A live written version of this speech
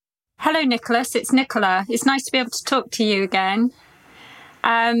Hello, Nicholas. It's Nicola. It's nice to be able to talk to you again.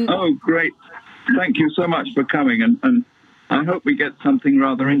 Oh, great. Thank you so much for coming. And I hope we get something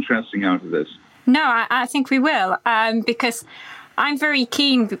rather interesting out of this. No, I think we will, because I'm very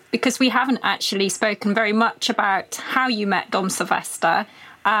keen, because we haven't actually spoken very much about how you met Dom Sylvester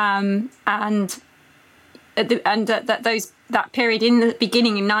that period in the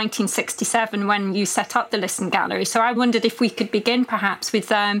beginning in 1967 when you set up the Listen Gallery. So I wondered if we could begin perhaps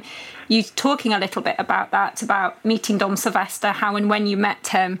with you talking a little bit about that, about meeting Dom Sylvester, how and when you met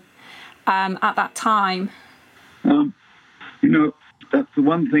him at that time. That's the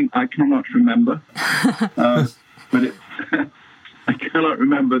one thing I cannot remember. But I cannot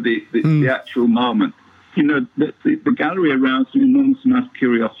remember the actual moment. The gallery aroused an enormous amount of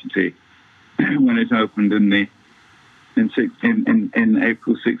curiosity when it opened in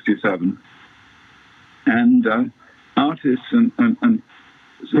April '67, and artists and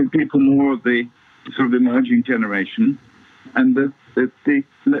sort of people more of the sort of emerging generation, and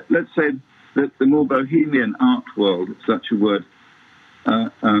let's say that the more bohemian art world, if such a word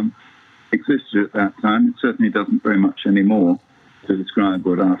existed at that time. It certainly doesn't very much anymore to describe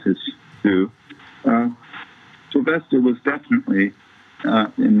what artists do. Sylvester was definitely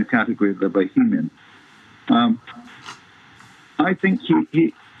in the category of the bohemian. I think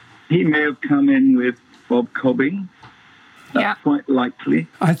he may have come in with Bob Cobbing. That's quite likely.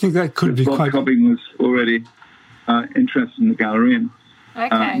 I think that could be Bob Cobbing was already interested in the gallery,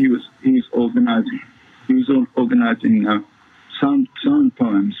 and he was organizing sound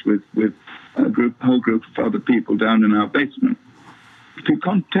poems with a whole group of other people down in our basement. To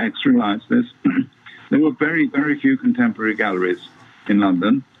contextualize this, there were very, very few contemporary galleries in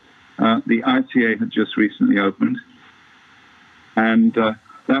London. The ICA had just recently opened, and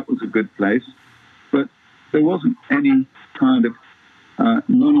that was a good place. But there wasn't any kind of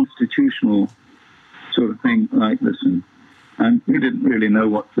non-institutional sort of thing like Listen. And we didn't really know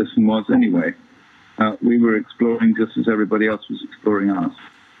what Listen was anyway. We were exploring just as everybody else was exploring us.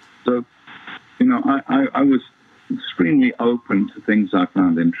 So, I was extremely open to things I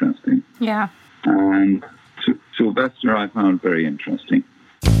found interesting. Yeah. And Sylvester I found very interesting.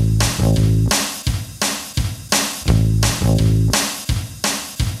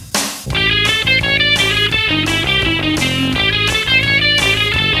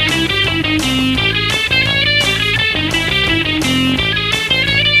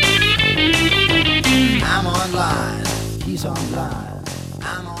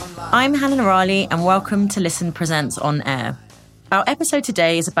 I'm Hannah Raleigh and welcome to Listen Presents On Air. Our episode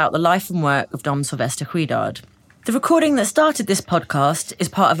today is about the life and work of Dom Sylvester Huidard. The recording that started this podcast is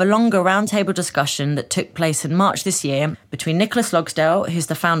part of a longer roundtable discussion that took place in March this year between Nicholas Logsdale, who's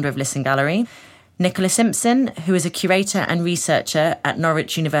the founder of Listen Gallery, Nicola Simpson, who is a curator and researcher at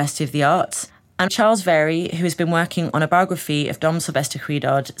Norwich University of the Arts, and Charles Very, who has been working on a biography of Dom Sylvester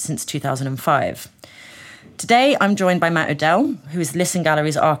Huidard since 2005. Today, I'm joined by Matt Odell, who is Listen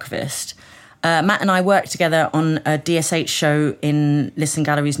Gallery's archivist. Matt and I worked together on a DSH show in Listen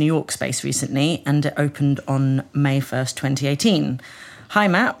Gallery's New York space recently, and it opened on May 1st, 2018. Hi,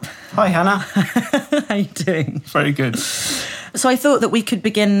 Matt. Hi, Hannah. How are you doing? Very good. So I thought that we could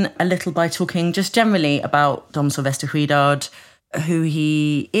begin a little by talking just generally about Dom Sylvester Huidard, who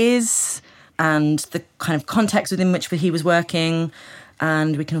he is, and the kind of context within which he was working,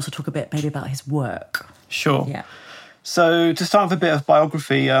 and we can also talk a bit maybe about his work. Sure. Yeah. So to start with a bit of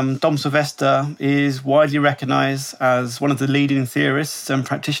biography, Dom Sylvester is widely recognised as one of the leading theorists and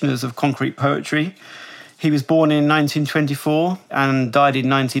practitioners of concrete poetry. He was born in 1924 and died in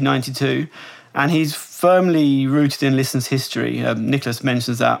 1992, and he's firmly rooted in Listen's history. Nicholas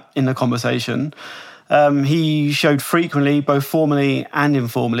mentions that in the conversation. He showed frequently, both formally and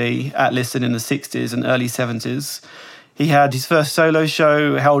informally, at Listen in the 60s and early 70s. He had his first solo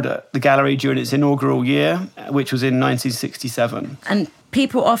show held at the gallery during its inaugural year, which was in 1967. And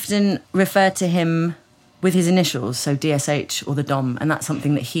people often refer to him with his initials, so DSH or the Dom, and that's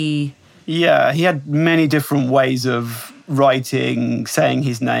something that he... Yeah, he had many different ways of writing, saying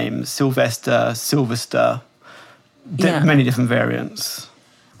his name, Sylvester, many different variants.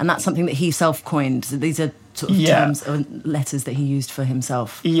 And that's something that he self-coined. So these are sort of terms or letters that he used for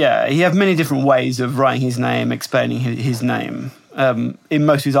himself. Yeah, he had many different ways of writing his name, explaining his name. In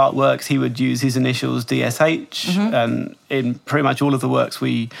most of his artworks, he would use his initials DSH, and in pretty much all of the works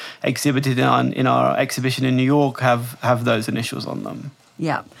we exhibited in our exhibition in New York have those initials on them.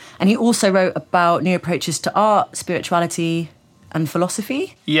 Yeah, and he also wrote about new approaches to art, spirituality and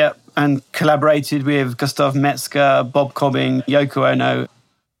philosophy. Yeah, and collaborated with Gustav Metzger, Bob Cobbing, Yoko Ono.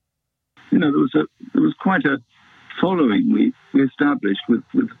 There was quite a following we established with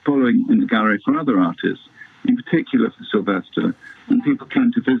the following in the gallery for other artists, in particular for Sylvester, and people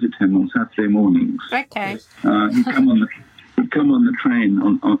came to visit him on Saturday mornings. Okay. He'd come on the train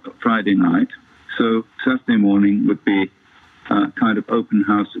on Friday night, so Saturday morning would be kind of open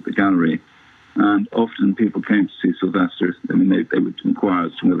house at the gallery, and often people came to see Sylvester. I mean, they would inquire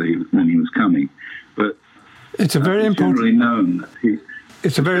as to when he was coming, but it's a very important. Generally known that he.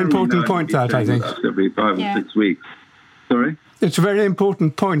 It's a very important point that I think. Every 5 or 6 weeks. Sorry. It's a very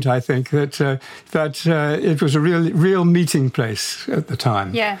important point, I think, that it was a real meeting place at the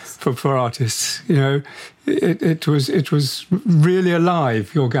time. Yes. For artists, you know, it was really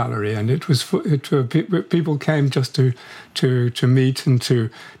alive, your gallery, and people came just to meet and to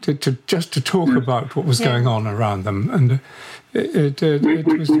talk about what was going on around them, and it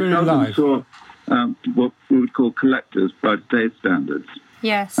was very alive. We saw what we would call collectors by today's standards.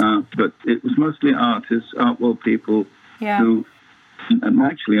 Yes. But it was mostly artists, art world people who, and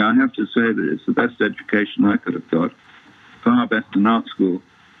actually I have to say that it's the best education I could have got, far best in art school,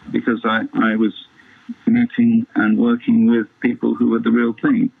 because I was meeting and working with people who were the real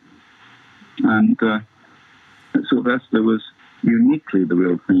thing. And Sylvester was uniquely the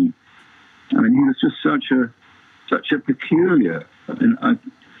real thing. I mean, he was just such a peculiar,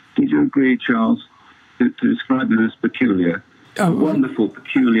 did you agree, Charles, to describe him as peculiar? A wonderful,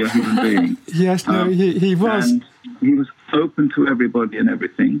 peculiar human being. Yes, no, he was. And he was open to everybody and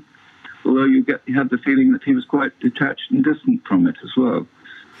everything, although you had the feeling that he was quite detached and distant from it as well,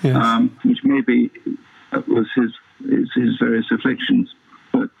 yes. Which maybe was his various afflictions.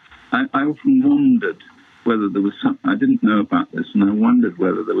 But I often wondered whether there was I didn't know about this, and I wondered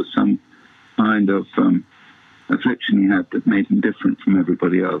whether there was some kind of affliction he had that made him different from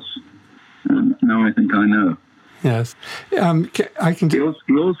everybody else. And now I think I know. Yes, I can. He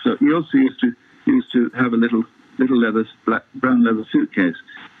also used to have a little brown leather suitcase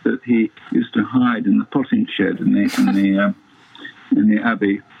that he used to hide in the potting shed in the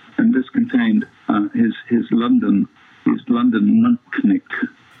abbey, and this contained his London monknick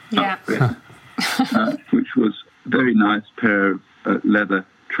outfit, which was a very nice pair of leather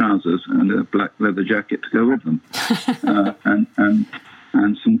trousers and a black leather jacket to go with them,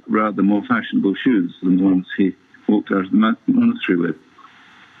 and some rather more fashionable shoes than the ones he walked out of the monastery with.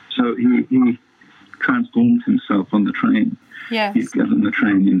 So he transformed himself on the train. Yes. He'd get on the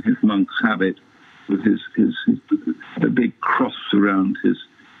train in his monk's habit, with a big cross around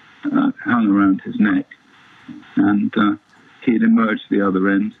hung around his neck, and he'd emerge the other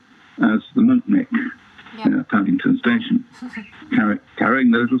end as the monknick at Paddington Station,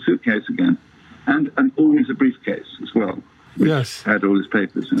 carrying the little suitcase again, and always a briefcase as well. Yes. Had all his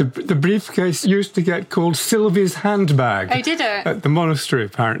papers in it. The briefcase used to get called Sylvie's handbag. Oh, did it? At the monastery,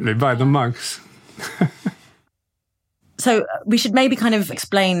 apparently, by the monks. So we should maybe kind of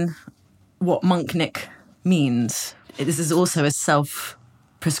explain what monknick means. This is also a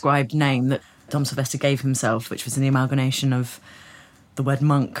self-prescribed name that Dom Sylvester gave himself, which was an amalgamation of the word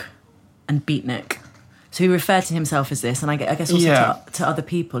monk and beatnik. So he referred to himself as this, and I guess also to other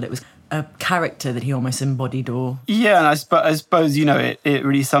people. It was a character that he almost embodied, or... Yeah, and I suppose, you know, it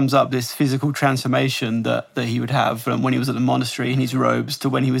really sums up this physical transformation that he would have from when he was at the monastery in his robes to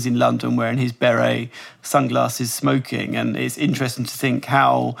when he was in London wearing his beret, sunglasses, smoking. And it's interesting to think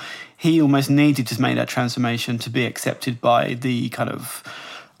how he almost needed to make that transformation to be accepted by the kind of,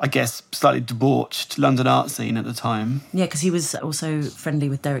 I guess, slightly debauched London art scene at the time. Yeah, because he was also friendly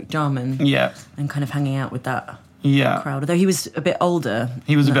with Derek Jarman. Yeah. And kind of hanging out with that... crowd, although he was a bit older.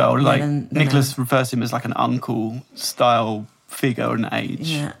 He was a bit older. Like than Nicholas refers to him as like an uncle style figure and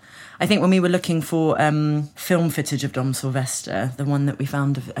age. Yeah, I think when we were looking for film footage of Dom Sylvester, the one that we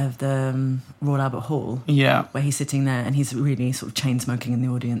found of the Royal Albert Hall, where he's sitting there and he's really sort of chain smoking in the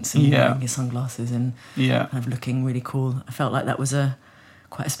audience and wearing his sunglasses and kind of looking really cool. I felt like that was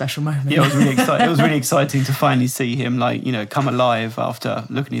quite a special moment. Yeah, it was really exciting. It was really exciting to finally see him, like, you know, come alive after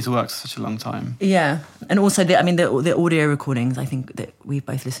looking at his work for such a long time. Yeah, and also the audio recordings. I think that we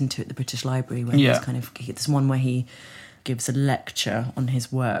both listened to at the British Library, where there's one where he gives a lecture on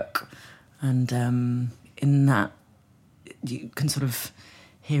his work, and in that you can sort of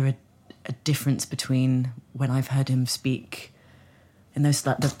hear a difference between when I've heard him speak. In those,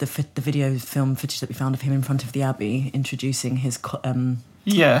 like the video film footage that we found of him in front of the Abbey, introducing his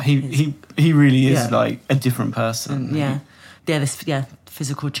he really is like a different person. This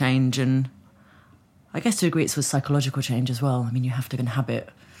physical change, and I guess to a degree it's a psychological change as well. I mean, you have to inhabit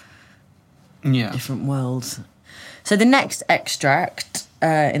different worlds. So the next extract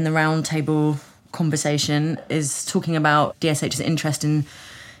in the round table conversation is talking about DSH's interest in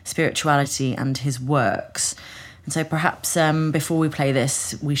spirituality and his works. And so perhaps before we play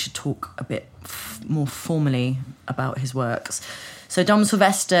this, we should talk a bit more formally about his works. So Dom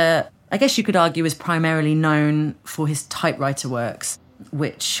Sylvester, I guess you could argue, is primarily known for his typewriter works,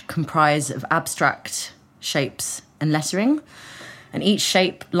 which comprise of abstract shapes and lettering. And each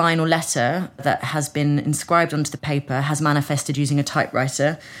shape, line or letter that has been inscribed onto the paper has manifested using a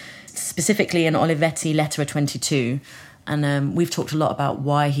typewriter, specifically an Olivetti Lettera 22. And we've talked a lot about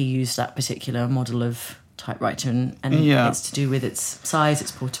why he used that particular model of typewriter, and it's to do with its size,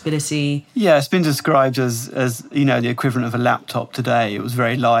 its portability. Yeah, it's been described as the equivalent of a laptop today. It was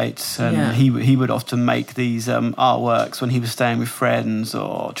very light, and he would often make these artworks when he was staying with friends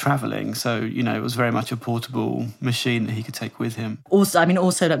or travelling. So it was very much a portable machine that he could take with him. Also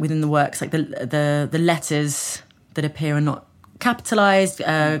like within the works, like the letters that appear are not capitalised,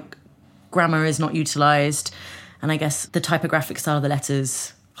 grammar is not utilised, and I guess the typographic style of the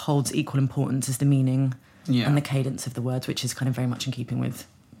letters holds equal importance as the meaning and the cadence of the words, which is kind of very much in keeping with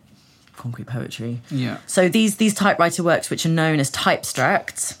concrete poetry. Yeah. So these typewriter works, which are known as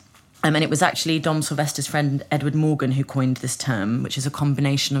typstracts, and it was actually Dom Sylvester's friend Edward Morgan who coined this term, which is a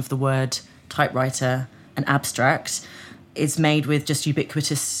combination of the word typewriter and abstract. It's made with just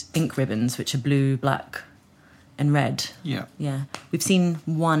ubiquitous ink ribbons, which are blue, black, and red. Yeah. Yeah. We've seen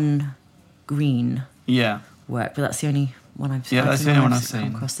one green work, but that's the only one I've seen. Yeah, that's the only one I've seen.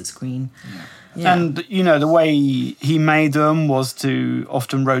 Come across that's green. Yeah. And, the way he made them was to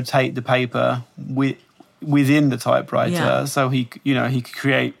often rotate the paper within the typewriter. Yeah. So he could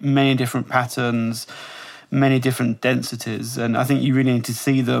create many different patterns, many different densities. And I think you really need to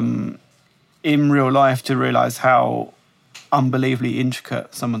see them in real life to realise how unbelievably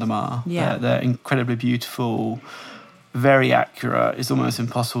intricate some of them are. Yeah. They're incredibly beautiful, very accurate. It's almost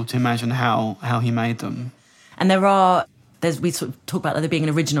impossible to imagine how he made them. And we sort of talk about there being an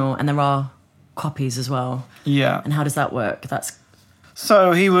original, and there are copies as well. Yeah. And how does that work?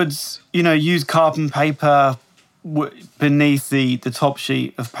 So he would, use carbon paper beneath the top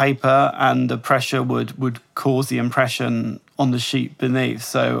sheet of paper, and the pressure would cause the impression on the sheet beneath.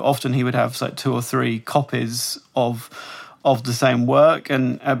 So often he would have like 2 or 3 copies of the same work,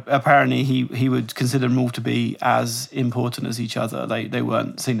 and apparently he would consider them all to be as important as each other. They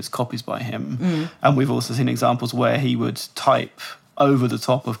weren't seen as copies by him. And we've also seen examples where he would type over the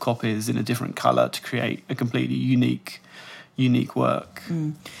top of copies in a different colour to create a completely unique work.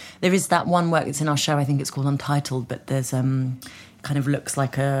 There is that one work that's in our show, I think it's called Untitled, but there's kind of looks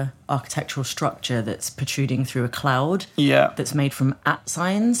like a architectural structure that's protruding through a cloud. Yeah. That's made from @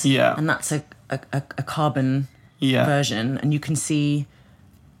 signs. Yeah. And that's a carbon version, and you can see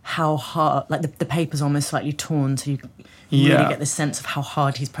how hard, like the paper's almost slightly torn, so you really get the sense of how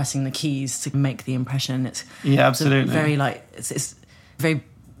hard he's pressing the keys to make the impression. It's absolutely very it's very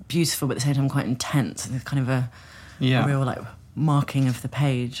beautiful, but at the same time quite intense. It's kind of a real like marking of the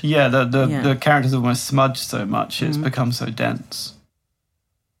page. Yeah, the characters almost smudged so much; it's become so dense.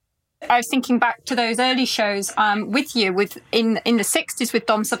 I was thinking back to those early shows with you, in the 60s with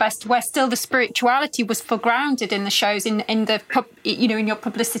Dom Sylvester, where still the spirituality was foregrounded in the shows, in your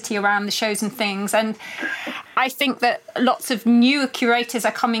publicity around the shows and things. And I think that lots of newer curators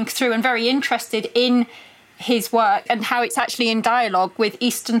are coming through and very interested in his work and how it's actually in dialogue with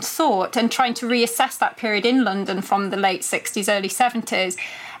Eastern thought, and trying to reassess that period in London from the late 60s, early 70s.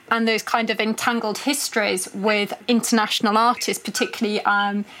 And those kind of entangled histories with international artists, particularly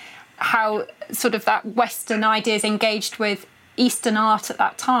how sort of that Western ideas engaged with Eastern art at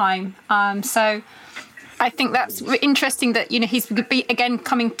that time. So I think that's interesting that, he's again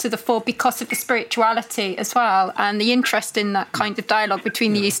coming to the fore because of the spirituality as well, and the interest in that kind of dialogue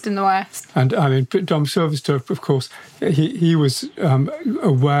between the East and the West. And I mean, Dom Sylvester, of course, he was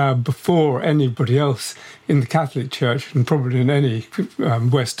aware before anybody else in the Catholic Church, and probably in any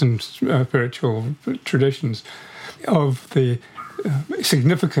Western spiritual traditions, of the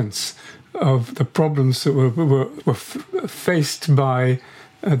significance of the problems that were faced by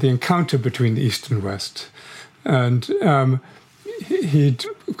the encounter between the East and West. And he,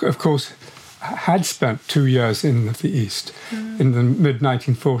 of course, had spent 2 years in the East in the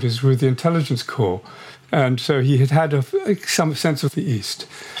mid-1940s with the Intelligence Corps. And so he had some sense of the East.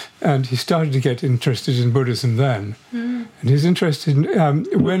 And he started to get interested in Buddhism then. And he's interested in...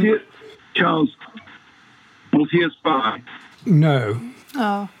 Charles, was he a spy? No.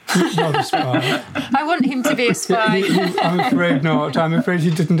 Oh. Not a spy. I want him to be a spy. I'm afraid not. I'm afraid he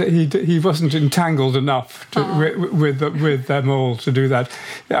didn't. He wasn't entangled enough with them all to do that.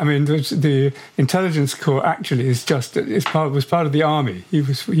 I mean, the Intelligence Corps actually was part of the army.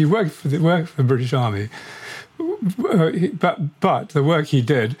 He worked for the British Army, but the work he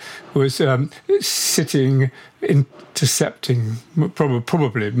did was sitting, intercepting,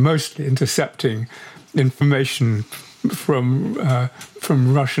 probably mostly intercepting information from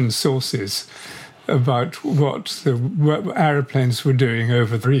Russian sources about what the aeroplanes were doing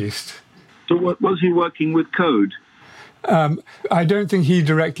over the east. So was he working with code? I don't think he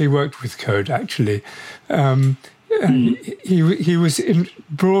directly worked with code, actually. He was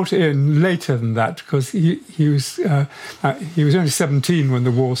brought in later than that because he was only 17 when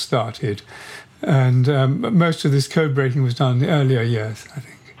the war started, and most of this code breaking was done in the earlier years, I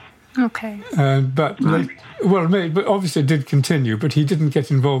think. Okay. But obviously it did continue, but he didn't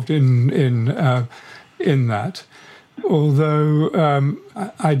get involved in that. Although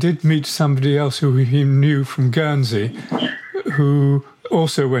I did meet somebody else who he knew from Guernsey, who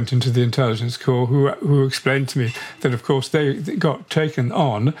also went into the intelligence corps, who explained to me that, of course, they got taken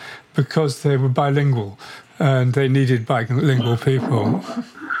on because they were bilingual and they needed bilingual people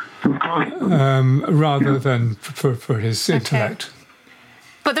rather than for his intellect.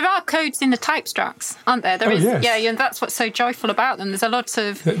 But there are codes in the typestacks, aren't there? There is, yes. Yeah, and that's what's so joyful about them. There's a lot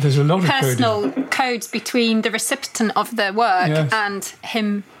of personal codes between the recipient of their work and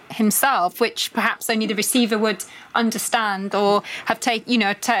himself, which perhaps only the receiver would understand or have take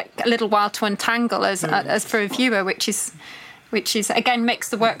a little while to untangle as for a viewer, which is again makes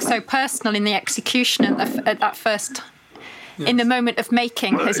the work so personal in the execution at that first. Yes. In the moment of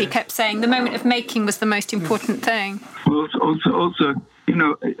making, as he kept saying, the moment of making was the most important thing. Well, also,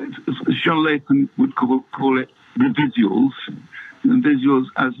 Jean Lathan would call it the visuals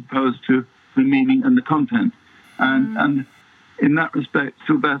as opposed to the meaning and the content. And in that respect,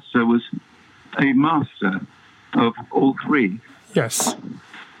 Sylvester was a master of all three. Yes.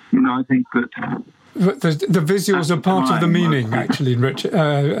 I think that... The visuals are part of the meaning, actually,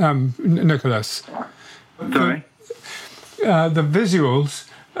 Nicholas. Sorry? The visuals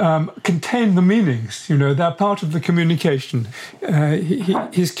contain the meanings. They're part of the communication.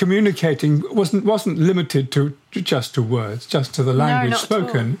 His communicating wasn't limited to just to words, just to the language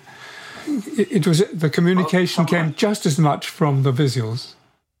spoken. It was the communication came just as much from the visuals.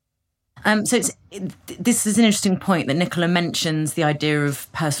 So this is an interesting point that Nicola mentions, the idea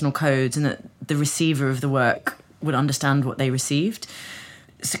of personal codes and that the receiver of the work would understand what they received.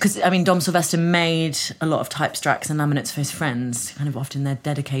 Because, Dom Sylvester made a lot of typestacks and laminates for his friends. Kind of often they're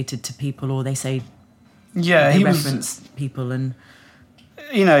dedicated to people, or they say, they reference people. And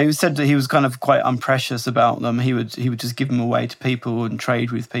he said that he was kind of quite unprecious about them. He would just give them away to people and trade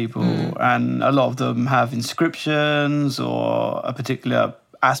with people. And a lot of them have inscriptions or a particular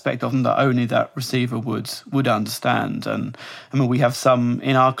aspect of them that only that receiver would understand. And we have some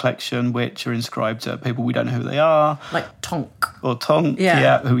in our collection which are inscribed to people we don't know who they are, like Tonk,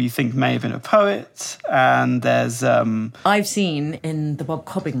 who we think may have been a poet. And there's I've seen in the Bob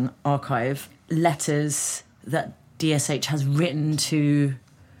Cobbing archive letters that DSH has written to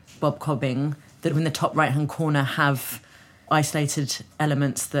Bob Cobbing that in the top right hand corner have isolated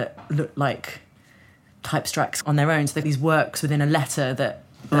elements that look like typestacks on their own. So these works within a letter that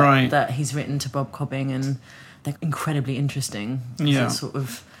he's written to Bob Cobbing, and they're incredibly interesting. Yeah. So sort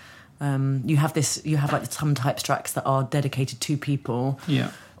of you have like some typestacks that are dedicated to people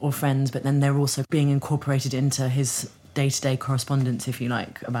or friends, but then they're also being incorporated into his day-to-day correspondence, if you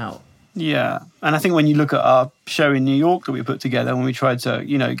like, about. Yeah, and I think when you look at our show in New York that we put together, when we tried to,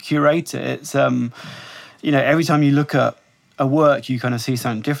 curate it, it's, every time you look at a work, you kind of see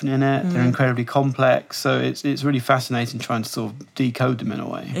something different in it. They're incredibly complex, so it's really fascinating trying to sort of decode them in a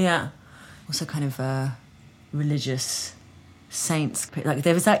way. Yeah, also kind of religious saints. Like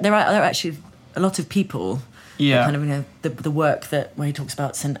there are actually a lot of people. Yeah, kind of the work where he talks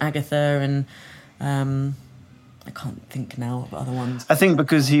about St. Agatha and. I can't think now of other ones. I think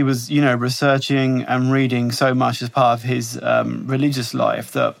because he was, researching and reading so much as part of his religious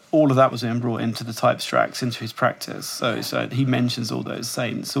life that all of that was being brought into the typestacks, into his practice. So he mentions all those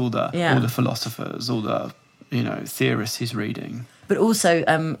saints, all the philosophers, all the, theorists he's reading. But also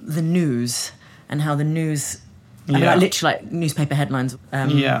the news and how the news, literally like newspaper headlines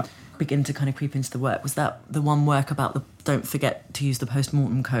begin to kind of creep into the work. Was that the one work about the don't forget to use the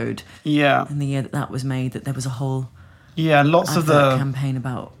post-mortem code? Yeah. In the year that was made, that there was a whole lots of the campaign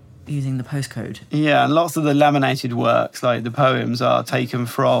about using the postcode. Yeah, and lots of the laminated works, like the poems, are taken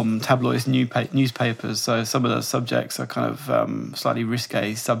from tabloid newspapers. So some of the subjects are kind of slightly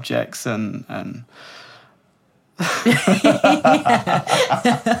risque subjects and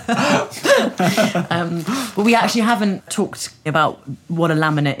but we actually haven't talked about what a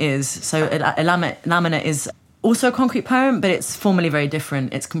laminate is. So a laminate is also a concrete poem, but it's formally very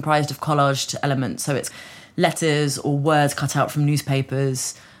different. It's comprised of collaged elements. So it's letters or words cut out from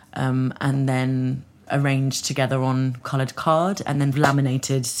newspapers, and then arranged together on coloured card and then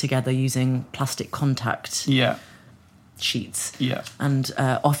laminated together using plastic contact sheets. Yeah. And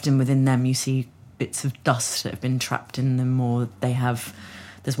often within them you see bits of dust that have been trapped in them, or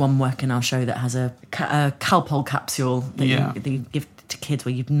there's one work in our show that has a Calpol capsule that you give to kids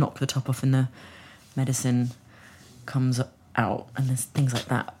where you knock the top off and the medicine comes out, and there's things like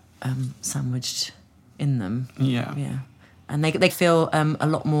that sandwiched in them. Yeah. And they feel a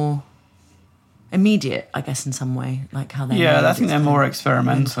lot more immediate, I guess, in some way, like how they. Yeah, I think they're more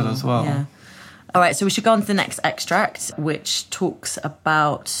experimental as well. Yeah. All right, so we should go on to the next extract, which talks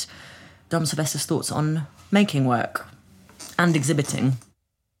about Dom Sylvester's thoughts on making work and exhibiting.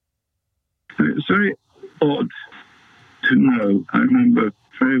 It's very odd to know. I remember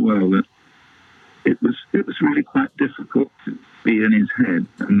very well that it was really quite difficult to be in his head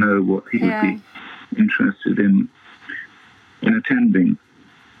and know what he would be interested in attending.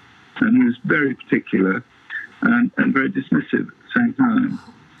 And he was very particular and very dismissive at the same time.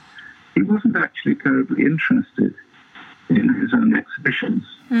 He wasn't actually terribly interested in his own exhibitions.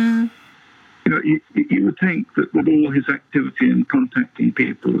 You know, you would think that with all his activity in contacting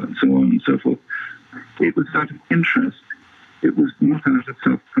people and so on and so forth, it was out of interest. It was not out of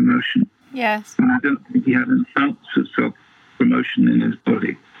self-promotion. Yes. And I don't think he had an ounce of self-promotion in his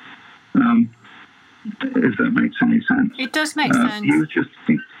body, if that makes any sense. It does make sense.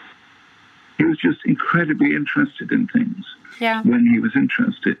 He was just incredibly interested in things when he was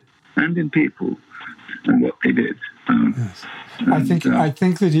interested, and in people and what they did. Yes. I think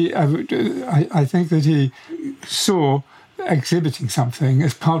that he saw exhibiting something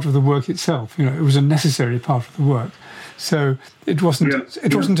as part of the work itself. You know, it was a necessary part of the work. So it wasn't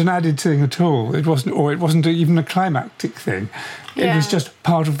an added thing at all. It wasn't even a climactic thing. It was just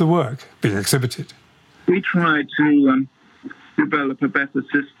part of the work being exhibited. We tried to develop a better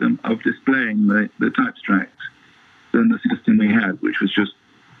system of displaying the type tracks than the system we had, which was just,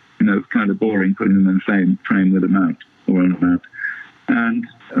 you know, kind of boring, putting them in a frame with a mount or on a mount. And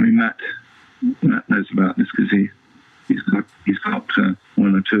I mean, Matt knows about this because he's got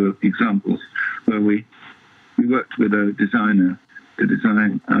one or two examples where we worked with a designer to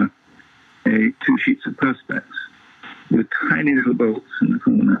design 2 sheets of perspex with tiny little bolts in the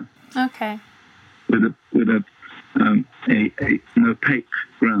corner. Okay. With an opaque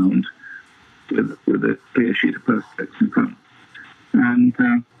ground with a clear sheet of perspex in front. And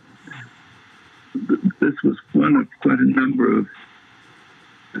this was one of quite a number of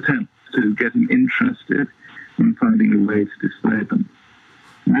attempts to get him interested in finding a way to display them.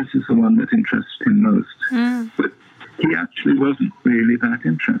 And this is the one that interested him most. But he actually wasn't really that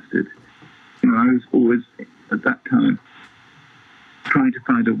interested. You know, I was always, at that time, trying to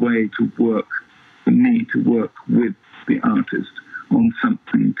find a way to work, for me to work with the artist on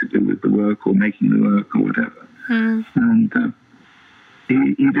something to do with the work or making the work or whatever. And he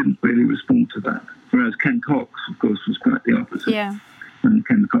didn't really respond to that. Whereas Ken Cox, of course, was quite the opposite. Yeah. And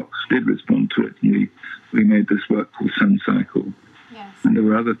Ken Cox did respond to it. We made this work called Sun Cycle. Yes. And there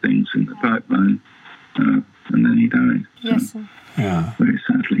were other things in the pipeline. And then he died. Yes. Yeah. Very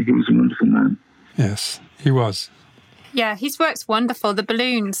sadly. He was a wonderful man. Yes, he was. Yeah, his work's wonderful. The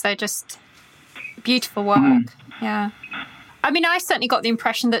balloons, they're just beautiful work. Yeah. I mean, I certainly got the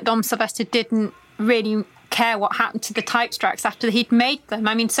impression that Dom Sylvester didn't really care what happened to the type tracks after he'd made them.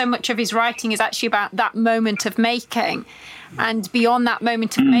 I mean, so much of his writing is actually about that moment of making and beyond that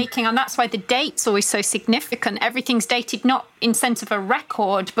moment of making. And that's why the date's always so significant. Everything's dated not in sense of a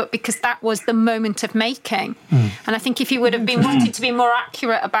record, but because that was the moment of making. And I think if he would have been wanted to be more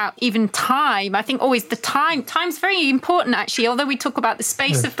accurate about even time, I think always time's very important, actually. Although we talk about the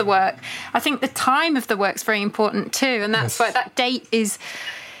space of the work, I think the time of the work's very important too. And that's why that date is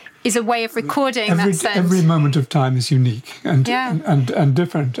a way of recording that sense. Every moment of time is unique and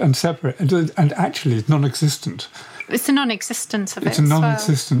different and separate and actually non-existent. It's a non-existence of it. It's a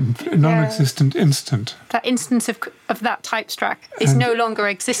non-existent instant. That instance of that type track is no longer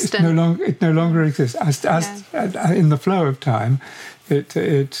existent. It no longer exists. As in the flow of time, the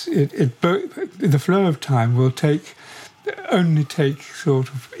flow of time will only take sort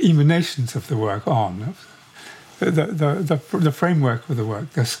of emanations of the work on. The framework of the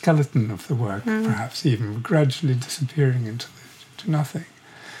work, the skeleton of the work, perhaps even gradually disappearing into nothing.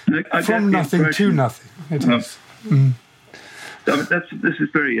 From nothing to nothing. It is. This is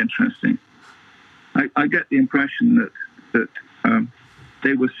very interesting. I get the impression that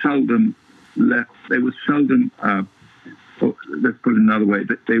they were seldom left. They were seldom. Or let's put it another way.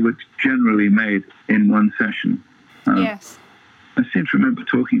 That they were generally made in one session. Yes. I seem to remember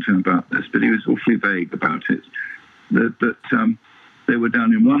talking to him about this, but he was awfully vague about it. That they were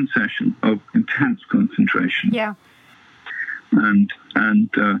done in one session of intense concentration. Yeah. And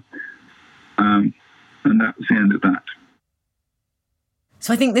that was the end of that.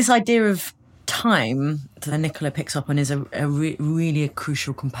 So I think this idea of time that Nicola picks up on is really a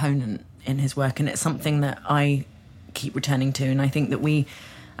crucial component in his work, and it's something that I keep returning to, and I think that we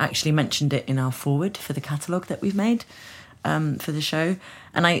actually mentioned it in our foreword for the catalogue that we've made for the show.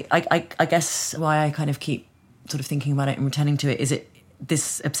 And I guess why I kind of keep sort of thinking about it and returning to it is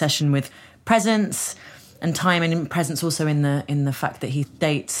this obsession with presence and time, and presence also in the fact that he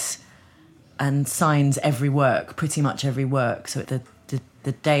dates and signs every work, pretty much every work. So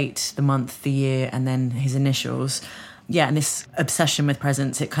the date, the month, the year, and then his initials. Yeah, and this obsession with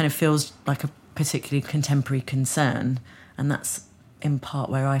presence, it kind of feels like a particularly contemporary concern, and that's in part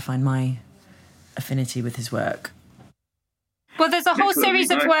where I find my affinity with his work. Well, there's a whole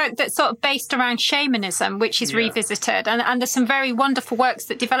series of work that's sort of based around shamanism, which is revisited, and there's some very wonderful works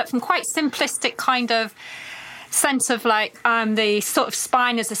that develop from quite simplistic kind of sense of like the sort of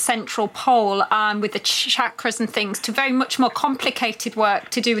spine as a central pole with the chakras and things, to very much more complicated work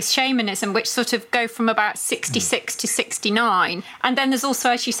to do with shamanism, which sort of go from about 66 to 69. And then there's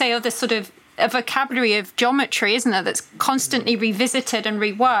also, as you say, other sort of a vocabulary of geometry, isn't there, that's constantly revisited and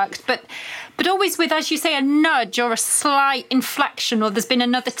reworked, but always with, as you say, a nudge or a slight inflection, or there's been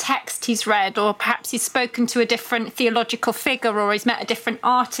another text he's read, or perhaps he's spoken to a different theological figure, or he's met a different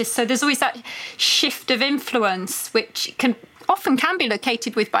artist. So there's always that shift of influence, which often can be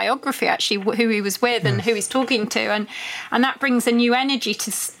located with biography, actually, who he was with and who he's talking to, and that brings a new energy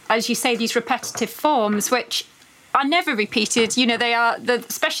to, as you say, these repetitive forms, which are never repeated. You know, they are,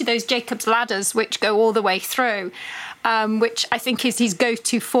 especially those Jacob's ladders, which go all the way through, which I think is his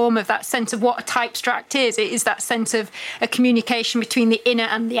go-to form of that sense of what a typestact is. It is that sense of a communication between the inner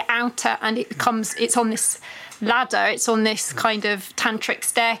and the outer, and it's on this ladder, it's on this kind of tantric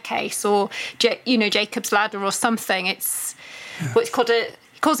staircase, or, Jacob's ladder or something. It's what's called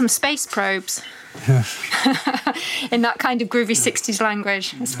he calls them space probes. Yes. In that kind of groovy 60s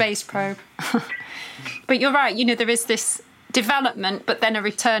language, a space probe. But you're right, there is this development, but then a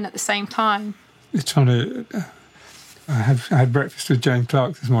return at the same time. It's funny. I had breakfast with Jane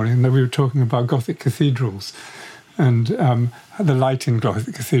Clark this morning, and we were talking about Gothic cathedrals and the light in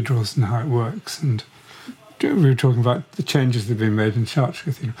Gothic cathedrals and how it works. And we were talking about the changes that have been made in Chartres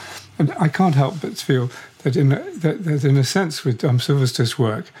Cathedral. And I can't help but feel that in a sense with Dom Sylvester's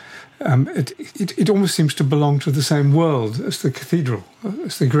work, it almost seems to belong to the same world as the cathedral,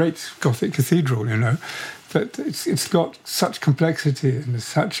 as the great Gothic cathedral, that it's got such complexity and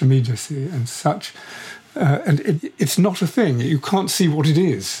such immediacy and such... it's not a thing. You can't see what it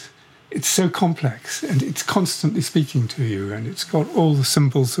is. It's so complex, and it's constantly speaking to you, and it's got all the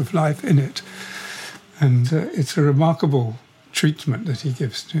symbols of life in it. And it's a remarkable treatment that he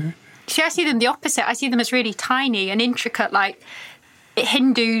gives to it. See, I see them the opposite. I see them as really tiny and intricate, like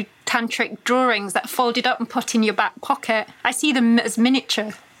Hindu tantric drawings that are folded up and put in your back pocket. I see them as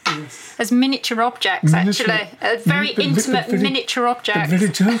miniature. Yes. As miniature objects, actually. Very intimate miniature objects. But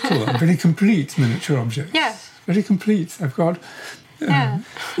very total and very complete miniature objects. Yeah. Very complete. I've got...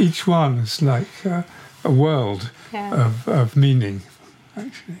 each one is like a world of meaning,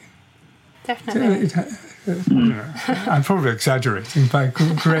 actually. Definitely. I'm probably exaggerating by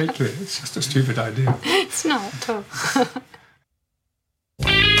greatly. It's just a stupid idea. It's not at all.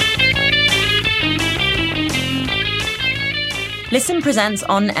 Listen Presents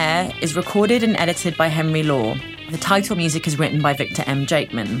On Air is recorded and edited by Henry Law. The title music is written by Victor M.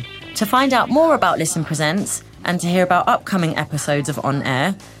 Jakeman. To find out more about Listen Presents and to hear about upcoming episodes of On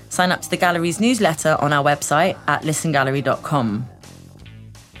Air, sign up to the Gallery's newsletter on our website at listengallery.com.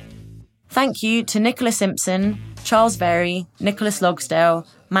 Thank you to Nicola Simpson, Charles Very, Nicholas Logsdale,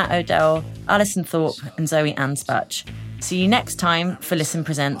 Matt Odell, Alison Thorpe and Zoe Anspach. See you next time for Listen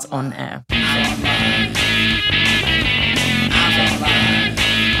Presents On Air.